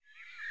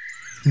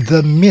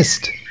The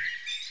mist.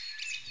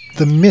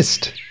 The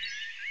mist.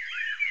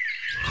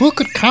 Who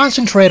could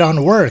concentrate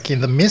on work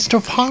in the midst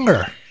of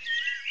hunger?